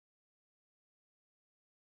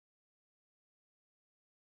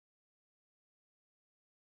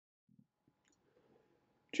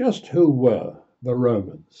Just who were the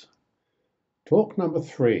Romans? Talk number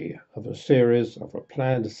 3 of a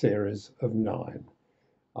planned series of 9.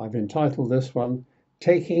 I've entitled this one,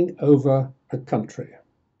 Taking Over a Country.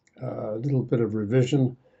 A little bit of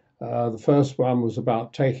revision. The first one was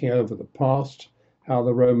about taking over the past, how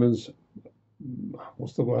the Romans,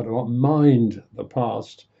 mined the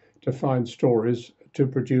past to find stories to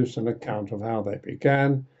produce an account of how they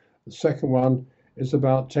began. The second one is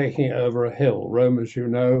about taking over a hill. Rome, as you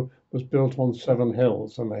know, was built on 7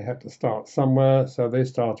 hills and they had to start somewhere, so they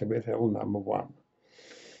started with hill number 1.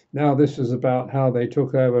 Now this is about how they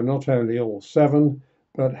took over not only all 7,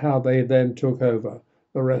 but how they then took over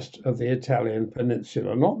the rest of the Italian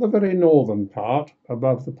peninsula. Not the very northern part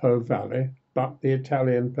above the Po Valley, but the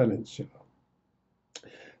Italian peninsula.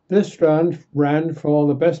 This ran for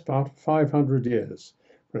the best part of 500 years,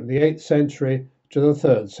 from the 8th century to the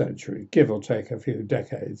 3rd century, give or take a few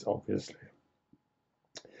decades, obviously.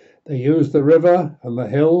 They used the river and the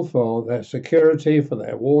hill for their security, for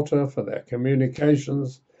their water, for their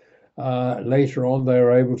communications. Later on, they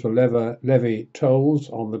were able to levy tolls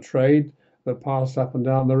on the trade that passed up and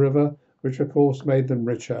down the river, which of course made them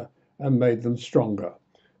richer and made them stronger.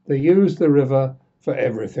 They used the river for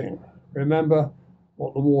everything. Remember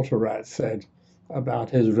what the water rat said about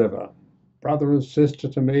his river. Brother and sister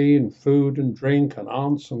to me, and food and drink, and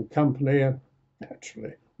aunts and company, and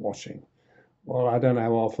naturally washing. Well, I don't know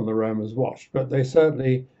how often the Romans washed, but they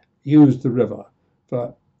certainly used the river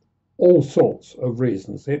for all sorts of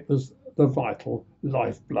reasons. It was the vital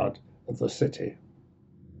lifeblood of the city.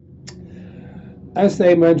 As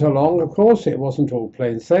they went along, of course, it wasn't all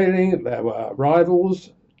plain sailing. There were rivals.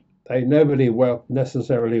 Nobody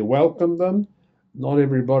necessarily welcomed them. Not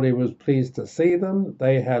everybody was pleased to see them.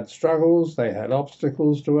 They had struggles, they had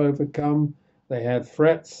obstacles to overcome, they had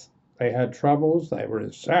threats, they had troubles, they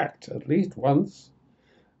were sacked at least once.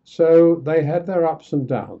 So they had their ups and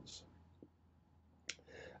downs.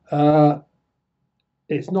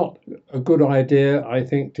 It's not a good idea, I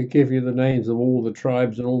think, to give you the names of all the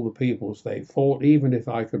tribes and all the peoples they fought, even if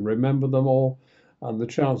I could remember them all, and the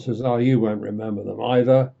chances are you won't remember them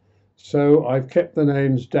either. So I've kept the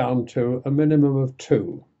names down to a minimum of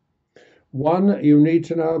 2. One, you need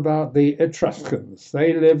to know about the Etruscans.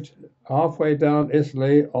 They lived halfway down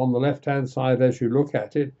Italy on the left-hand side as you look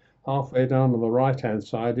at it, halfway down on the right-hand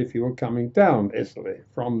side if you were coming down Italy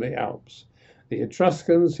from the Alps. The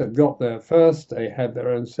Etruscans had got there first. They had their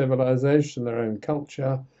own civilization, their own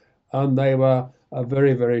culture, and they were a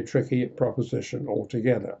very, very tricky proposition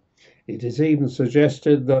altogether. It is even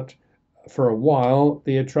suggested that for a while,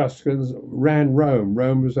 the Etruscans ran Rome.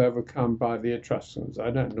 Rome was overcome by the Etruscans.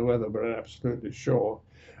 I don't know whether, but I'm absolutely sure.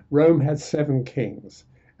 Rome had 7 kings,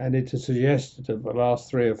 and it is suggested that the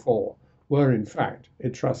last 3 or 4 were, in fact,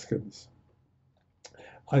 Etruscans.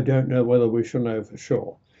 I don't know whether we shall know for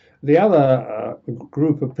sure. The other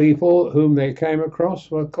group of people whom they came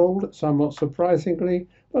across were called, somewhat surprisingly,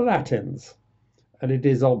 the Latins. And it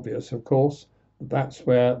is obvious, of course, that that's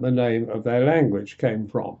where the name of their language came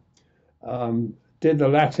from. Did the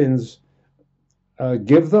Latins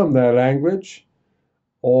give them their language,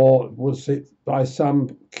 or was it by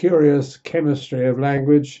some curious chemistry of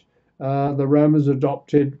language the Romans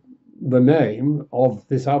adopted the name of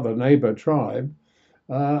this other neighbor tribe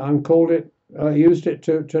and used it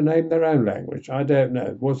to name their own language? I don't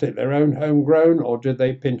know. Was it their own homegrown, or did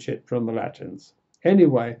they pinch it from the Latins?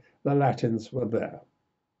 Anyway, the Latins were there.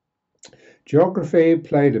 Geography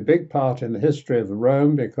played a big part in the history of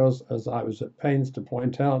Rome because, as I was at pains to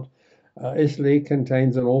point out, Italy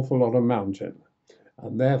contains an awful lot of mountain,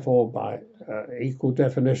 and therefore, by equal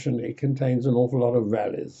definition, it contains an awful lot of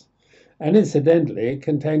valleys. And incidentally, it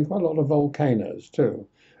contained quite a lot of volcanoes too.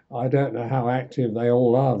 I don't know how active they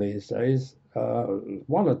all are these days. 1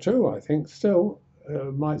 or 2, I think, still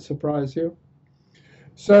might surprise you.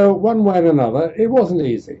 So one way or another, it wasn't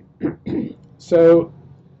easy. So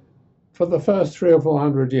for the first 300 or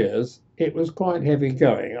 400 years, it was quite heavy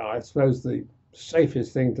going. I suppose the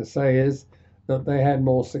safest thing to say is that they had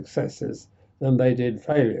more successes than they did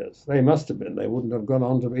failures. They must have been. They wouldn't have gone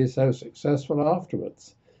on to be so successful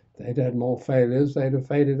afterwards. If they'd had more failures, they'd have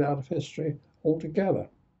faded out of history altogether.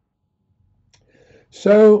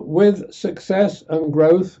 So with success and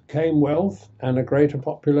growth came wealth and a greater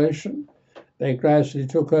population. They gradually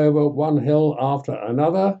took over one hill after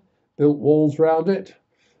another, built walls round it,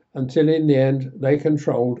 until in the end they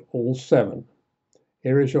controlled all 7.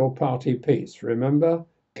 Here is your party piece. Remember,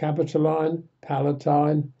 Capitoline,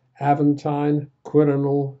 Palatine, Aventine,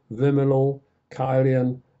 Quirinal, Viminal,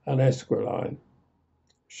 Caelian, and Esquiline.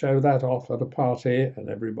 Show that off at a party and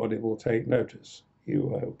everybody will take notice, you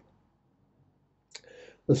hope.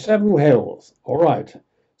 The seven hills. All right.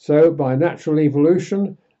 So by natural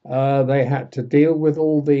evolution, they had to deal with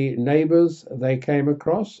all the neighbors they came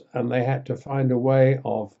across, and they had to find a way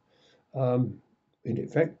of, um, in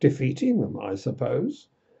effect, defeating them, I suppose.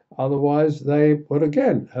 Otherwise, they would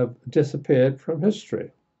again have disappeared from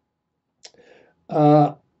history.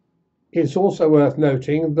 Uh, it's also worth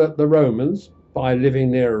noting that the Romans, by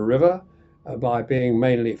living near a river, by being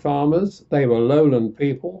mainly farmers, they were lowland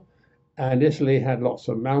people, and Italy had lots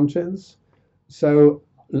of mountains. So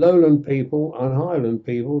lowland people and highland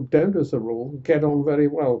people don't, as a rule, get on very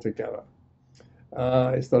well together.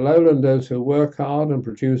 It's the lowlanders who work hard and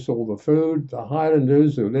produce all the food, the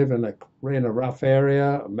highlanders who live in a rough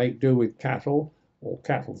area and make do with cattle or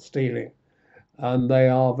cattle stealing. And they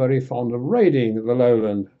are very fond of raiding the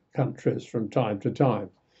lowland countries from time to time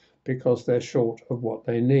because they're short of what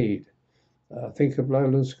they need. Think of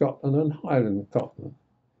lowland Scotland and highland Scotland.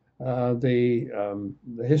 The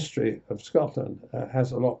history of Scotland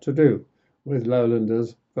has a lot to do with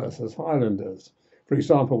lowlanders versus highlanders. For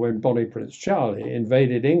example, when Bonnie Prince Charlie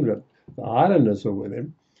invaded England, the Highlanders were with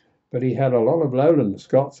him, but he had a lot of lowland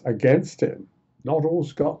Scots against him. Not all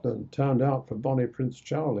Scotland turned out for Bonnie Prince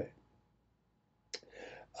Charlie.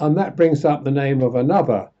 And that brings up the name of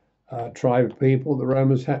another tribe of people the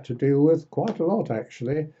Romans had to deal with quite a lot,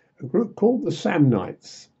 actually, a group called the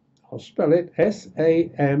Samnites. I'll spell it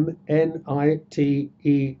Samnites,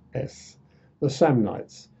 the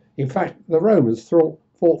Samnites. In fact, the Romans fought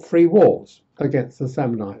 3 wars against the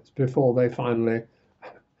Samnites before they finally,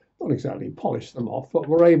 not exactly polished them off, but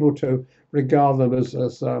were able to regard them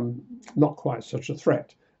as not quite such a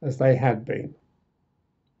threat as they had been.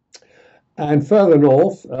 And further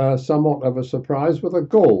north, somewhat of a surprise, were the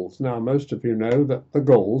Gauls. Now, most of you know that the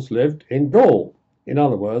Gauls lived in Gaul, in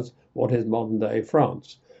other words, what is modern-day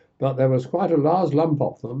France. But there was quite a large lump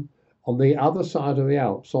of them on the other side of the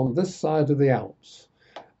Alps, on this side of the Alps.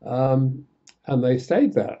 And they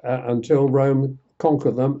stayed there until Rome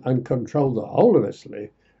conquered them and controlled the whole of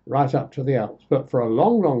Italy, right up to the Alps. But for a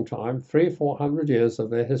long, long time, 300-400 years of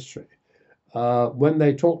their history, when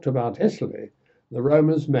they talked about Italy, the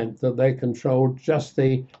Romans meant that they controlled just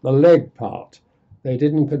the leg part. They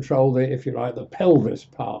didn't control the, if you like, the pelvis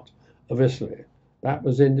part of Italy. That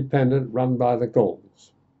was independent, run by the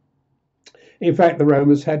Gauls. In fact, the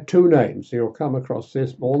Romans had 2 names. You'll come across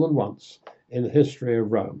this more than once in the history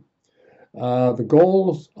of Rome. The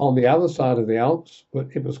Gauls on the other side of the Alps,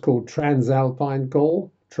 it was called transalpine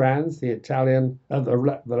Gaul. Trans, the Italian,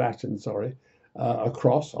 the Latin, sorry,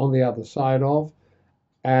 across on the other side of,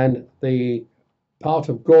 and the part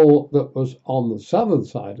of Gaul that was on the southern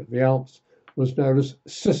side of the Alps was known as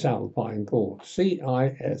cisalpine Gaul,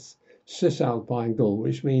 C-I-S, cisalpine Gaul,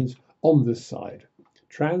 which means on this side.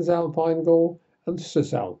 Transalpine Gaul and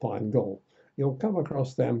cisalpine Gaul. You'll come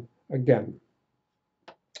across them again.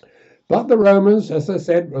 But the Romans, as I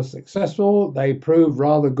said, were successful. They proved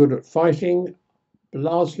rather good at fighting,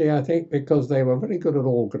 largely, I think, because they were very good at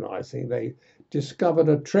organizing. They discovered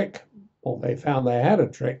a trick, or they found they had a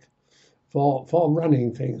trick, for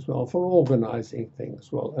running things well, for organizing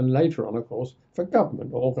things well, and later on, of course, for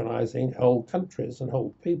government, organizing whole countries and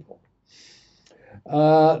whole people.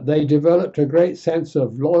 They developed a great sense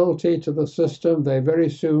of loyalty to the system. They very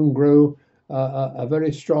soon grew a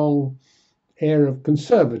very strong air of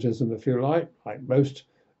conservatism, if you like most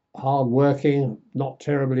hard-working, not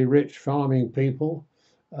terribly rich farming people.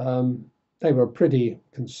 They were pretty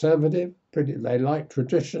conservative, they liked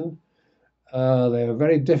tradition. They were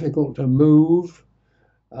very difficult to move.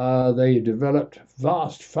 They developed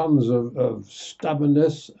vast funds of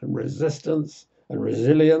stubbornness and resistance and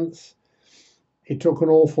resilience. It took an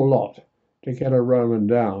awful lot to get a Roman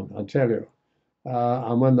down, I tell you.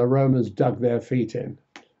 And when the Romans dug their feet in,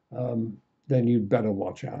 then you'd better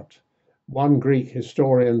watch out. One Greek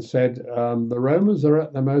historian said, the Romans are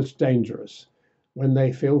at their most dangerous when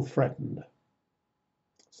they feel threatened.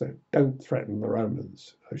 So don't threaten the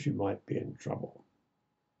Romans, as you might be in trouble.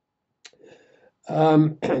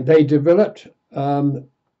 They developed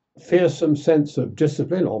fearsome sense of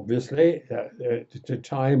discipline, obviously, to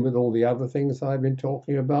time with all the other things I've been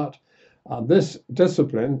talking about. This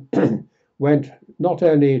discipline went not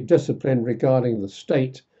only discipline regarding the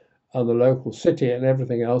state and the local city and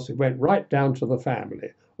everything else, it went right down to the family,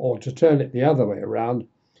 or to turn it the other way around,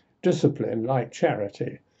 discipline, like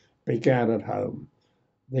charity, began at home.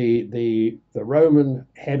 The Roman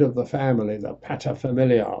head of the family, the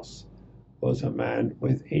paterfamilias, was a man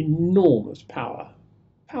with enormous power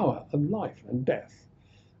of life and death.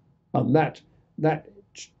 And that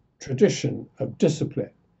tradition of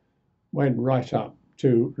discipline went right up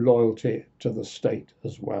to loyalty to the state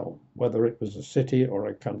as well, whether it was a city or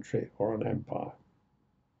a country or an empire.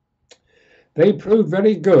 They proved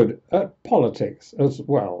very good at politics as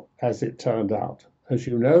well, as it turned out. As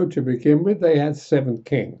you know, to begin with, they had 7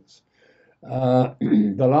 kings.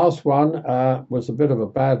 The last one was a bit of a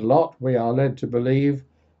bad lot. We are led to believe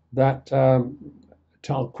that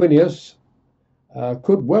Tarquinius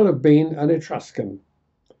could well have been an Etruscan.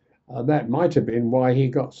 That might have been why he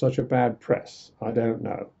got such a bad press. I don't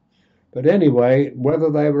know. But anyway, whether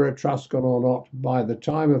they were Etruscan or not, by the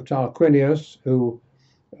time of Tarquinius, who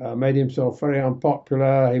made himself very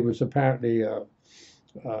unpopular, he was apparently a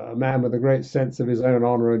man with a great sense of his own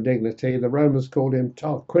honour and dignity. The Romans called him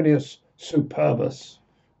Tarquinius Superbus,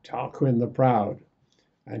 Tarquin the Proud,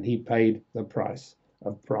 and he paid the price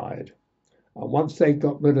of pride. And once they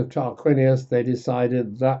got rid of Tarquinius, they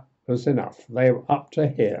decided that was enough. They were up to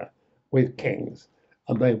here with kings,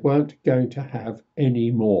 and they weren't going to have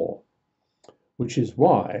any more. Which is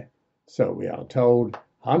why, so we are told,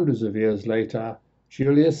 hundreds of years later,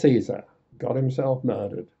 Julius Caesar got himself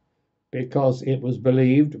murdered, because it was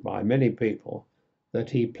believed by many people that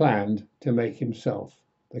he planned to make himself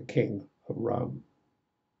the king of Rome.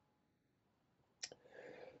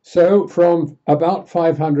 So from about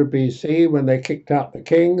 500 BC, when they kicked out the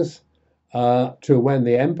kings, to when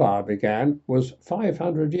the empire began, was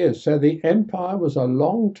 500 years. So the empire was a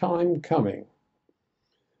long time coming.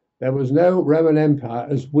 There was no Roman Empire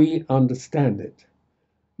as we understand it,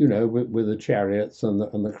 you know, with the chariots and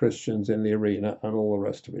the Christians in the arena and all the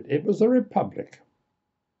rest of it. It was a republic.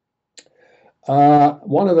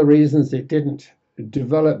 One of the reasons it didn't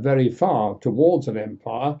develop very far towards an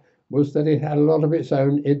empire was that it had a lot of its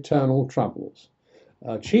own internal troubles,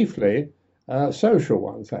 chiefly social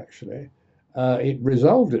ones, actually. It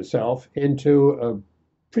resolved itself into a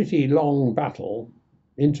pretty long battle,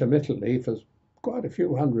 intermittently, for quite a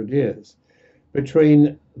few hundred years,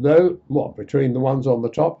 between the ones on the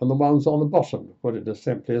top and the ones on the bottom, to put it as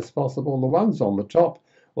simply as possible. The ones on the top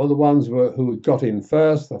were the ones who got in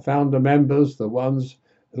first, the founder members, the ones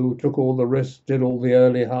who took all the risks, did all the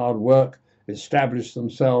early hard work, established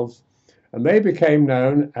themselves, and they became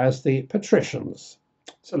known as the patricians.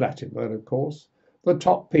 It's a Latin word, of course. The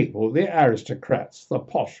top people, the aristocrats, the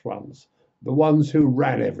posh ones, the ones who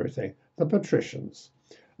ran everything, the patricians.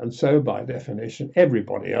 And so, by definition,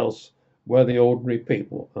 everybody else were the ordinary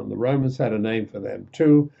people, and the Romans had a name for them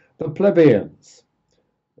too, the plebeians.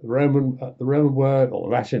 The Roman word, or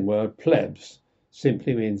Latin word, plebs,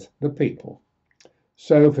 simply means the people.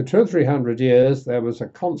 So for 200 or 300 years, there was a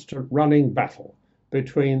constant running battle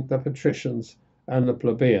between the patricians and the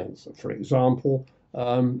plebeians. For example,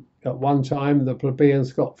 at one time, the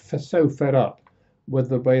plebeians got so fed up with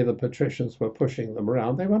the way the patricians were pushing them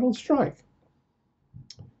around, they went on strike.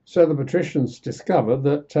 So the patricians discovered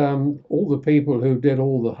that all the people who did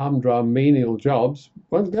all the humdrum menial jobs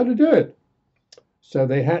weren't going to do it. So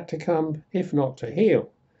they had to come, if not to heel,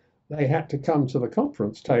 they had to come to the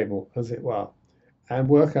conference table, as it were, and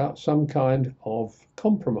work out some kind of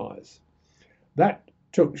compromise. That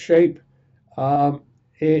took shape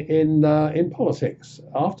in politics.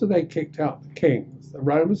 After they kicked out the kings, the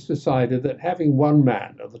Romans decided that having one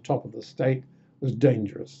man at the top of the state was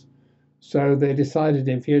dangerous. So they decided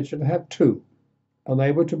in future to have 2, and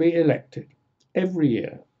they were to be elected every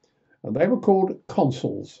year. And they were called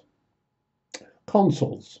consuls.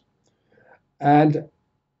 Consuls. And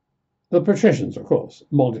the patricians, of course,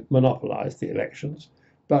 monopolized the elections,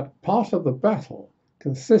 but part of the battle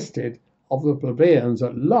consisted of the plebeians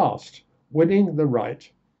at last winning the right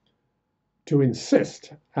to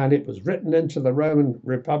insist, and it was written into the Roman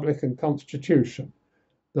Republican Constitution,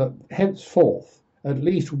 that henceforth at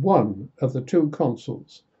least one of the 2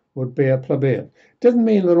 consuls would be a plebeian. It doesn't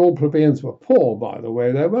mean that all plebeians were poor, by the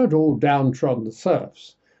way. They weren't all downtrodden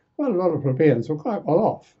serfs. Well, a lot of plebeians were quite well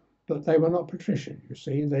off, but they were not patrician, you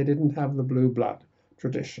see. They didn't have the blue blood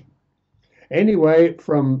tradition. Anyway,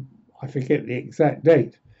 from, I forget the exact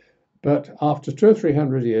date, but after 200 or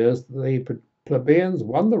 300 years, the plebeians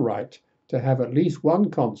won the right to have at least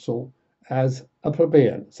one consul as a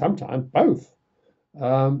plebeian, sometimes both.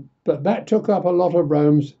 But that took up a lot of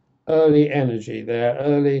Rome's early energy, their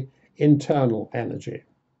early internal energy.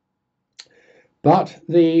 But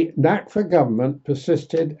the knack for government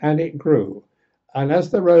persisted and it grew. And as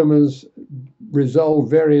the Romans resolved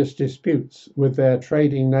various disputes with their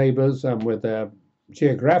trading neighbors and with their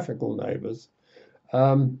geographical neighbors,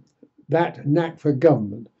 that knack for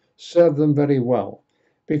government served them very well.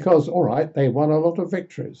 Because, all right, they won a lot of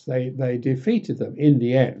victories. They defeated them in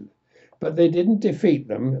the end. But they didn't defeat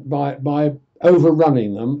them by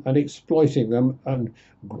overrunning them and exploiting them and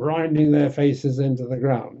grinding their faces into the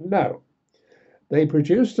ground. No, they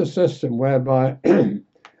produced a system whereby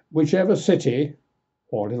whichever city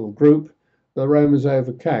or little group the Romans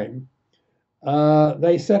overcame,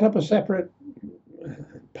 they set up a separate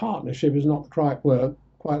partnership. Is not quite the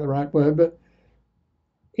right word, but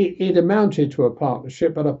it amounted to a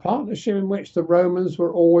partnership, but a partnership in which the Romans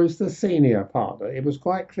were always the senior partner. It was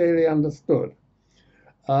quite clearly understood.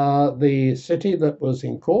 The city that was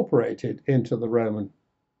incorporated into the Roman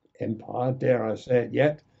Empire, dare I say it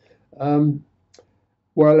yet,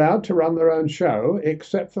 were allowed to run their own show,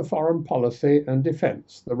 except for foreign policy and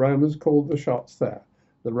defence. The Romans called the shots there.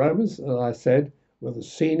 The Romans, as I said, were the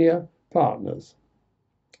senior partners.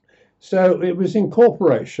 So it was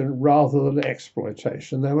incorporation rather than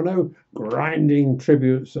exploitation. There were no grinding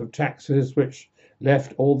tributes of taxes which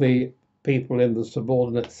left all the people in the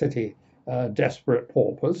subordinate city desperate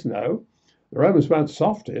paupers. No, the Romans weren't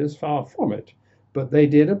softies, far from it, but they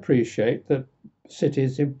did appreciate that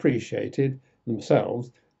cities appreciated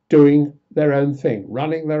themselves doing their own thing,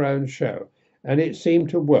 running their own show. And it seemed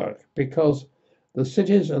to work because the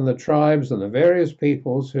cities and the tribes and the various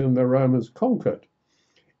peoples whom the Romans conquered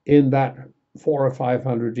in that 400 or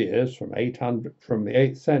 500 years, from the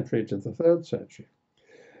 8th century to the 3rd century,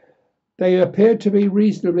 they appeared to be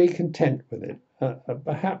reasonably content with it.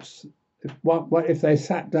 Perhaps if they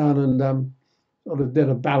sat down and sort of did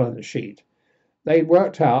a balance sheet, they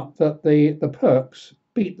worked out that the perks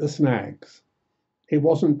beat the snags. It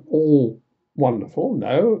wasn't all wonderful.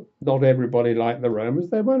 No, not everybody liked the Romans.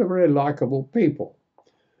 They weren't a very likable people,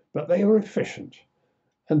 but they were efficient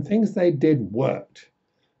and things they did worked.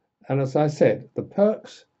 And as I said, the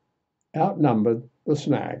perks outnumbered the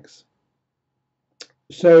snags.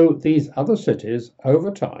 So these other cities,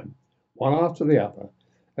 over time, one after the other,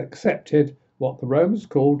 accepted what the Romans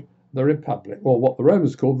called the Republic, or what the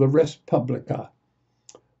Romans called the Res Publica.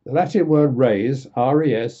 The Latin word res,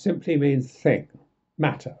 R-E-S, simply means thing,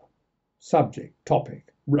 matter, subject,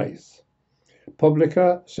 topic, res.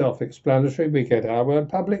 Publica, self-explanatory, we get our word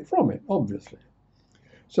public from it, obviously.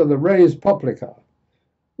 So the res publica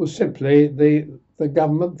was simply the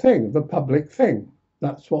government thing, the public thing.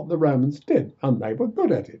 That's what the Romans did, and they were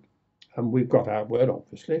good at it. And we've got our word,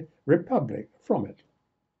 obviously, republic, from it.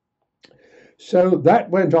 So that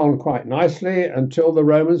went on quite nicely until the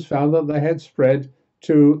Romans found that they had spread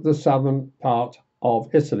to the southern part of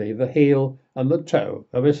Italy, the heel and the toe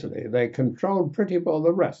of Italy. They controlled pretty well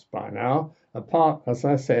the rest by now, apart, as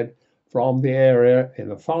I said, from the area in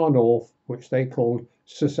the far north, which they called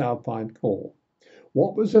cisalpine Gaul.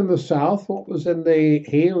 What was in the south, what was in the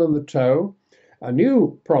heel and the toe? A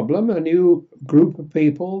new problem, a new group of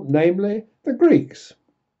people, namely the Greeks.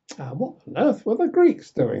 What on earth were the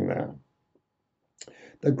Greeks doing there?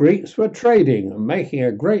 The Greeks were trading and making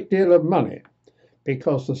a great deal of money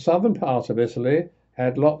because the southern part of Italy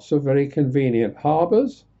had lots of very convenient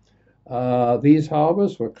harbours. These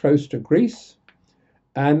harbours were close to Greece,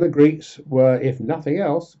 and the Greeks were, if nothing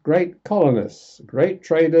else, great colonists, great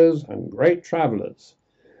traders and great travellers.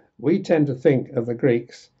 We tend to think of the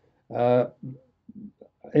Greeks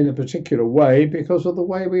in a particular way because of the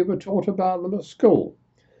way we were taught about them at school.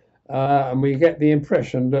 And we get the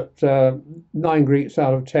impression that 9 Greeks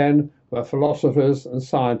out of 10 were philosophers and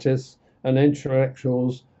scientists and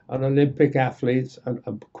intellectuals and Olympic athletes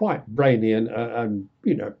and quite brainy and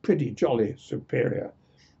pretty jolly superior.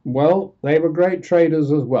 Well, they were great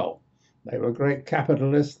traders as well. They were great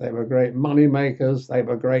capitalists, they were great money makers, they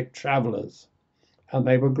were great travellers, and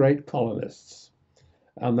they were great colonists.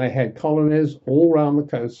 And they had colonies all around the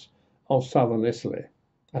coast of southern Italy.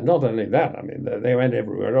 And not only that, I mean, they went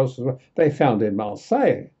everywhere else as well. They founded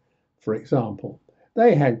Marseille, for example.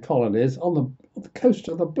 They had colonies on the coast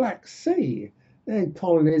of the Black Sea. They had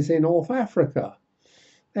colonies in North Africa.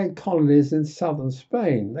 They had colonies in southern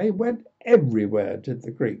Spain. They went everywhere, did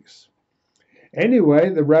the Greeks. Anyway,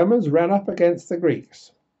 the Romans ran up against the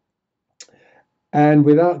Greeks. And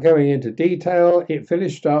without going into detail, it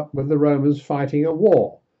finished up with the Romans fighting a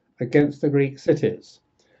war against the Greek cities.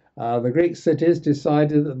 The Greek cities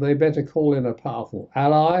decided that they better call in a powerful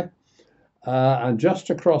ally, and just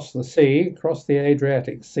across the sea, across the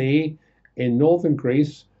Adriatic Sea in northern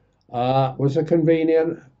Greece, was a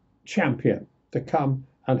convenient champion to come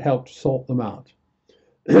and help sort them out.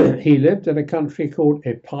 He lived in a country called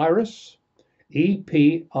Epirus,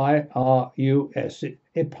 E-P-I-R-U-S,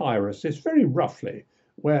 Epirus. It's very roughly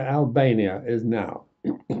where Albania is now.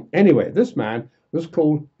 Anyway, this man was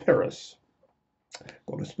called Pyrrhus.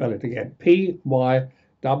 Got to spell it again. P-Y-R-R-H-U-S.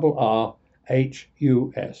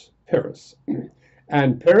 Pyrrhus.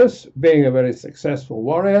 And Pyrrhus, being a very successful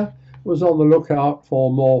warrior, was on the lookout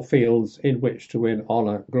for more fields in which to win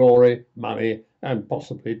honour, glory, money, and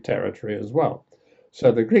possibly territory as well.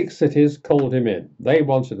 So the Greek cities called him in. They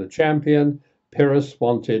wanted a champion. Pyrrhus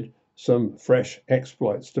wanted some fresh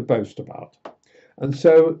exploits to boast about. And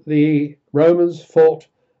so the Romans fought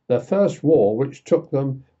their first war, which took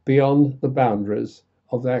them beyond the boundaries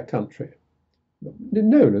of their country,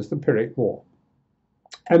 known as the Pyrrhic War.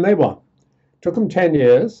 And they won. Took them 10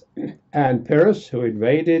 years, and Pyrrhus, who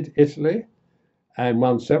invaded Italy and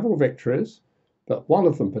won several victories, but one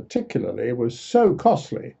of them particularly was so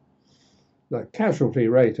costly, the casualty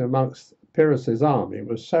rate amongst Pyrrhus's army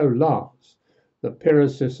was so large that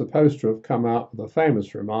Pyrrhus is supposed to have come out with the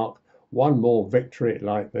famous remark, "One more victory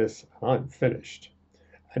like this, I'm finished."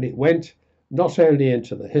 And it went not only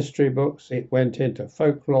into the history books, it went into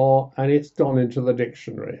folklore, and it's gone into the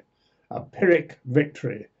dictionary. A Pyrrhic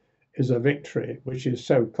victory is a victory which is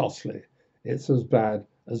so costly, it's as bad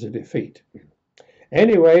as a defeat.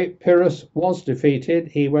 Anyway, Pyrrhus was defeated.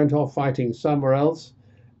 He went off fighting somewhere else,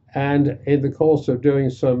 and in the course of doing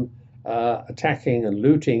some attacking and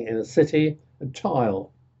looting in a city, a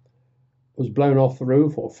tile was blown off the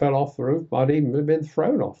roof or fell off the roof, might even have been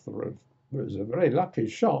thrown off the roof. It was a very lucky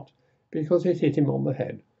shot because it hit him on the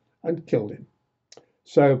head and killed him.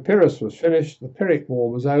 So Pyrrhus was finished, the Pyrrhic War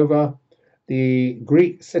was over. The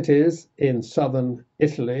Greek cities in southern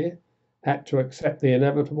Italy had to accept the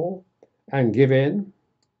inevitable and give in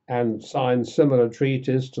and sign similar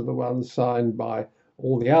treaties to the ones signed by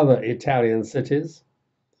all the other Italian cities,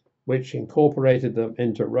 which incorporated them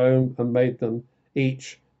into Rome and made them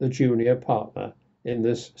each the junior partner in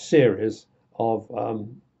this series of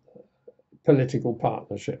political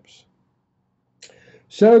partnerships.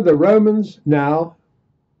 So the Romans now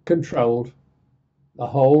controlled the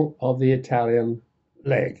whole of the Italian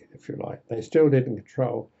leg, if you like. They still didn't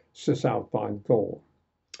control cisalpine Gaul.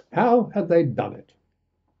 How had they done it?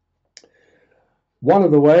 One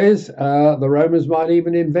of the ways the Romans might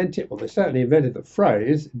even invent it, well, they certainly invented the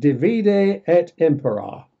phrase divide et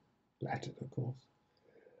impera, Latin, of course.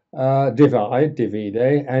 Divide, divide,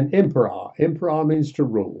 and impera. Impera means to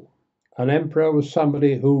rule. An emperor was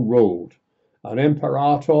somebody who ruled. An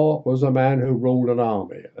imperator was a man who ruled an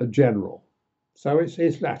army, a general. So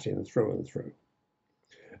it's Latin through and through.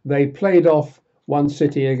 They played off one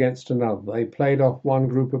city against another. They played off one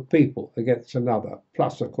group of people against another,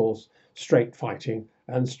 plus, of course, straight fighting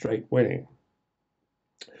and straight winning.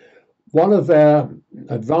 One of their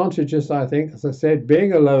advantages, I think, as I said,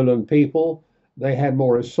 being a lowland people, they had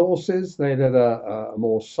more resources. They had a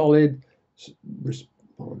more solid, I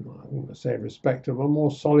wouldn't say respectable,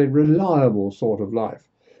 more solid, reliable sort of life.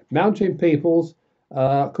 Mountain peoples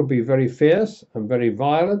could be very fierce and very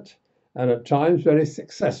violent and at times very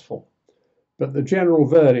successful. But the general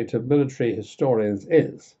verdict of military historians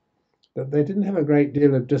is that they didn't have a great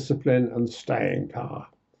deal of discipline and staying power,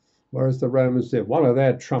 whereas the Romans did. One of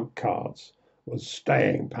their trump cards was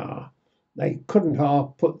staying power. They couldn't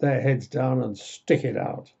half put their heads down and stick it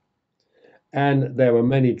out. And there were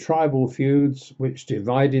many tribal feuds which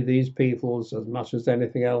divided these peoples as much as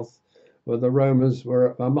anything else, where the Romans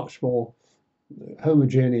were a much more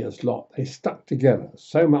homogeneous lot. They stuck together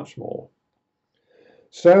so much more.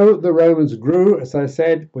 So the Romans grew, as I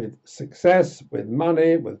said, with success, with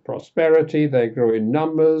money, with prosperity. They grew in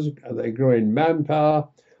numbers, they grew in manpower.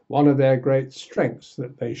 One of their great strengths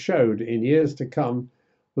that they showed in years to come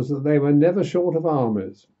was that they were never short of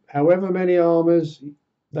armies. However many armies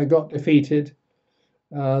they got defeated,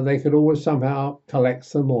 they could always somehow collect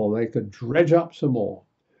some more. They could dredge up some more.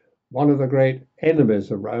 One of the great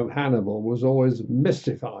enemies of Rome, Hannibal, was always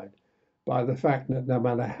mystified by the fact that no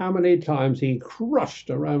matter how many times he crushed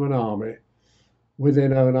a Roman army,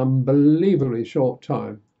 within an unbelievably short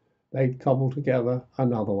time, they'd cobble together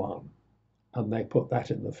another one. And they put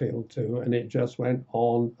that in the field too, and it just went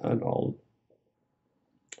on and on.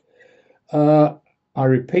 I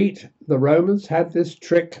repeat, the Romans had this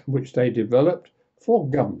trick which they developed for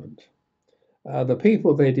government. The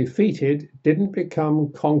people they defeated didn't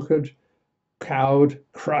become conquered, cowed,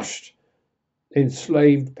 crushed,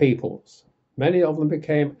 enslaved peoples. Many of them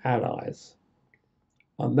became allies.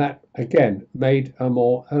 And that, again, made a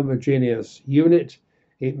more homogeneous unit.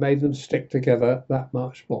 It made them stick together that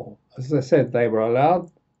much more. As I said, they were allowed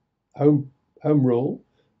home rule.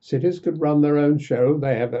 Cities could run their own show.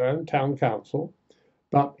 They have their own town council.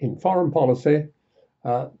 But in foreign policy,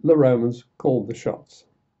 the Romans called the shots.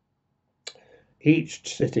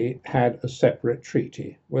 Each city had a separate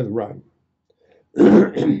treaty with Rome.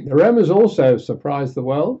 The Romans also surprised the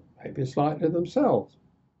world, maybe slightly themselves.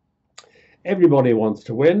 Everybody wants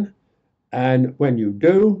to win, and when you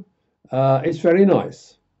do, it's very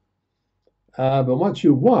nice. But once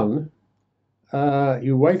you've won,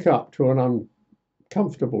 you wake up to an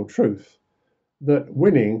uncomfortable truth that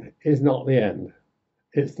winning is not the end,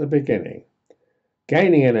 it's the beginning.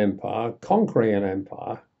 Gaining an empire, conquering an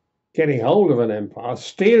empire, getting hold of an empire,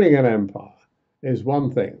 stealing an empire is one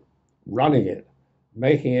thing. Running it,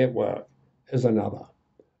 making it work is another.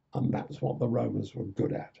 And that's what the Romans were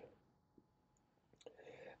good at.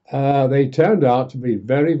 They turned out to be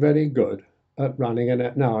very, very good at running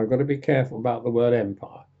it. Now, I've got to be careful about the word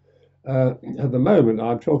empire. At the moment,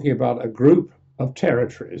 I'm talking about a group of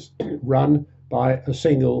territories run by a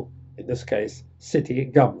single, in this case, city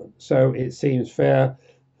government. So it seems fair,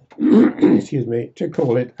 excuse me, to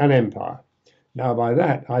call it an empire. Now, by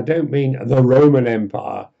that, I don't mean the Roman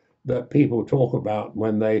Empire that people talk about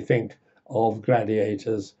when they think of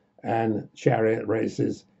gladiators and chariot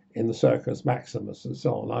races in the Circus Maximus and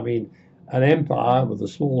so on. I mean an empire with a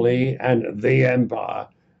small e and the empire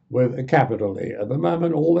with a capital E. At the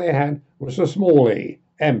moment, all they had was a small e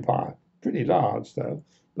empire. Pretty large, though,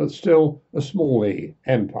 but still a small e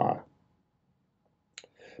empire.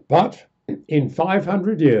 But in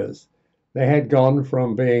 500 years, they had gone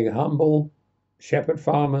from being humble shepherd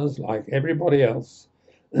farmers like everybody else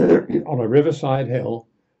on a riverside hill.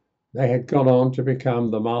 They had gone on to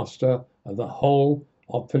become the master of the whole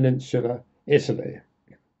of peninsular Italy.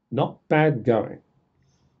 Not bad going.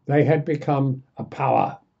 They had become a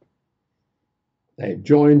power. They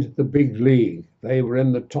joined the big league. They were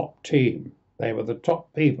in the top team. They were the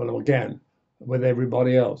top people again with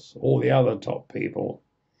everybody else, all the other top people.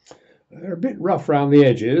 They're a bit rough around the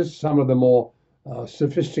edges. Some of the more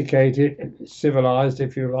sophisticated, civilized,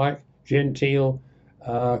 if you like, genteel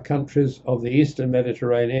countries of the Eastern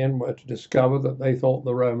Mediterranean were to discover that they thought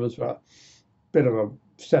the Romans were a bit of a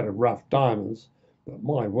set of rough diamonds. But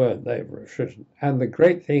my word, they were efficient. And the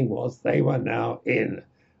great thing was they were now in.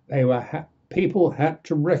 They were people had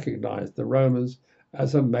to recognize the Romans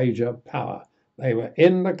as a major power. They were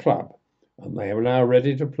in the club, and they were now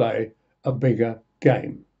ready to play a bigger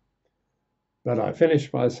game. But I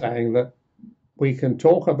finish by saying that we can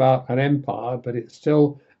talk about an empire, but it's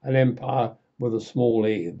still an empire with a small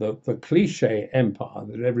e. The cliche empire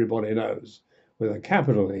that everybody knows with a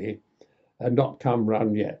capital E had not come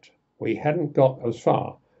round yet. We hadn't got as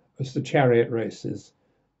far as the chariot races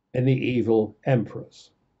and the evil emperors.